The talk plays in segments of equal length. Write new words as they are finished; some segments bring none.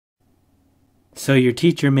So your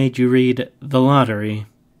teacher made you read The Lottery.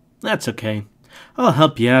 That's okay. I'll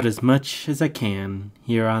help you out as much as I can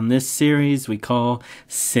here on this series we call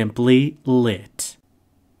Simply Lit.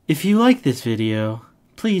 If you like this video,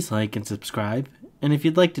 please like and subscribe. And if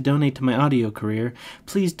you'd like to donate to my audio career,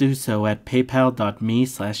 please do so at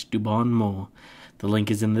paypal.me/dubonmo. The link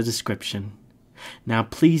is in the description. Now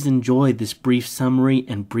please enjoy this brief summary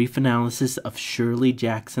and brief analysis of Shirley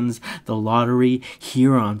Jackson's The Lottery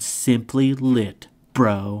here on Simply Lit,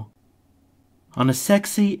 bro. On a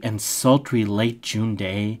sexy and sultry late June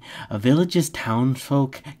day, a village's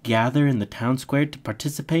townsfolk gather in the town square to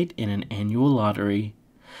participate in an annual lottery.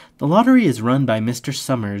 The lottery is run by Mr.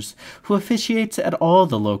 Summers, who officiates at all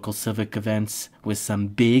the local civic events with some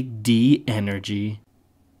big D energy.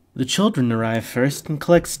 The children arrive first and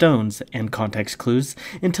collect stones and context clues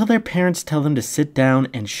until their parents tell them to sit down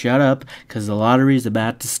and shut up because the lottery is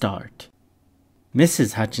about to start.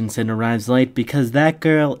 Mrs. Hutchinson arrives late because that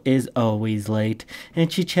girl is always late,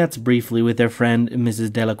 and she chats briefly with her friend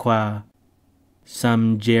Mrs. Delacroix.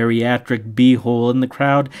 Some geriatric beehole in the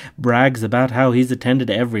crowd brags about how he's attended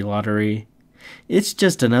every lottery. It's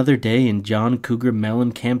just another day in John Cougar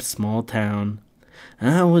Mellencamp's small town.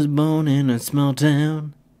 I was born in a small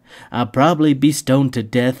town. I'll probably be stoned to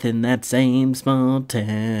death in that same small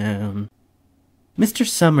town. Mr.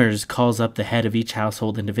 Summers calls up the head of each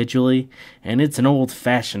household individually, and it's an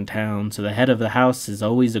old-fashioned town, so the head of the house is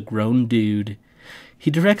always a grown dude.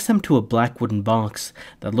 He directs them to a black wooden box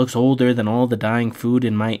that looks older than all the dying food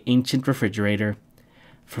in my ancient refrigerator.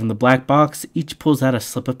 From the black box, each pulls out a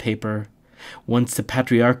slip of paper. Once the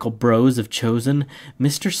patriarchal bros have chosen,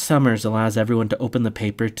 Mr. Summers allows everyone to open the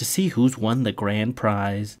paper to see who's won the grand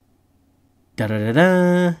prize.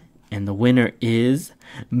 Da-da-da-da! And the winner is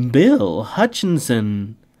Bill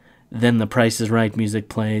Hutchinson. Then the Price is Right music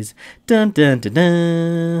plays.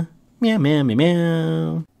 Dun-dun-dun-dun! Meow, meow, meow,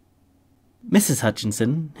 meow. Mrs.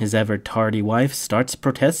 Hutchinson, his ever-tardy wife, starts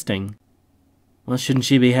protesting. Well, shouldn't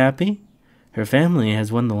she be happy? Her family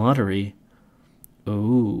has won the lottery.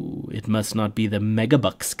 Oh, it must not be the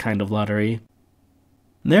megabucks kind of lottery.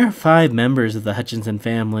 There are 5 members of the Hutchinson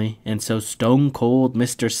family, and so stone-cold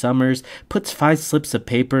Mr. Summers puts 5 slips of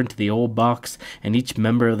paper into the old box, and each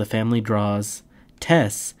member of the family draws.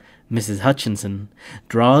 Tess, Mrs. Hutchinson,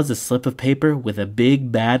 draws a slip of paper with a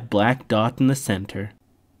big bad black dot in the center.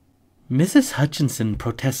 Mrs. Hutchinson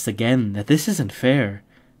protests again that this isn't fair,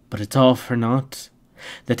 but it's all for naught.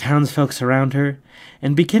 The townsfolk surround her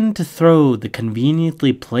and begin to throw the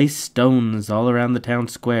conveniently placed stones all around the town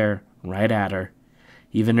square, right at her.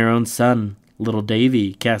 Even her own son, little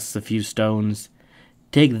Davy, casts a few stones.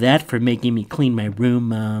 Take that for making me clean my room,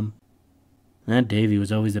 Mom. That Davy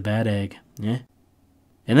was always a bad egg, eh?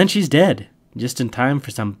 And then she's dead, just in time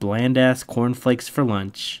for some bland-ass cornflakes for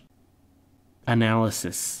lunch.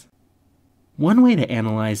 Analysis. One way to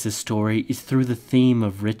analyze this story is through the theme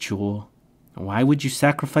of ritual. Why would you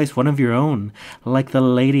sacrifice one of your own, like the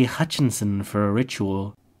Lady Hutchinson, for a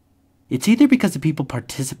ritual? It's either because the people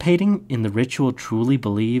participating in the ritual truly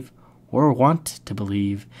believe, or want to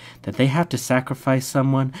believe, that they have to sacrifice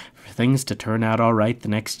someone for things to turn out alright the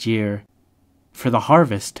next year. For the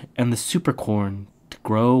harvest and the super corn to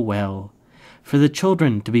grow well. For the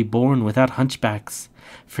children to be born without hunchbacks.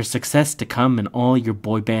 For success to come in all your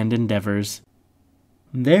boy band endeavors.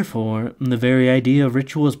 Therefore, the very idea of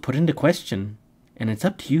ritual is put into question, and it's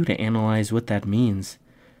up to you to analyze what that means.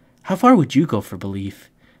 How far would you go for belief?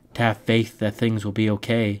 To have faith that things will be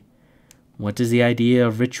okay? What does the idea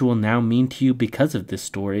of ritual now mean to you because of this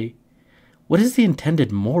story? What is the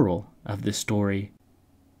intended moral of this story?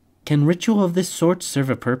 Can ritual of this sort serve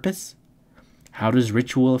a purpose? How does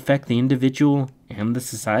ritual affect the individual and the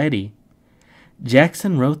society?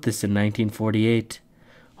 Jackson wrote this in 1948.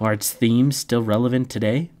 Are its themes still relevant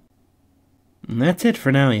today? And that's it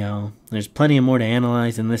for now, y'all. There's plenty more to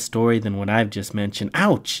analyze in this story than what I've just mentioned.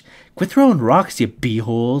 Ouch! Quit throwing rocks, you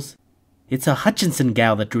beeholes! It's a Hutchinson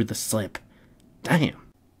gal that drew the slip. Damn.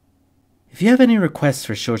 If you have any requests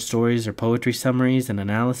for short stories or poetry summaries and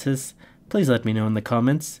analysis, please let me know in the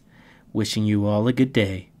comments. Wishing you all a good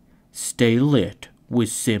day. Stay lit with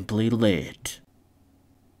Simply Lit.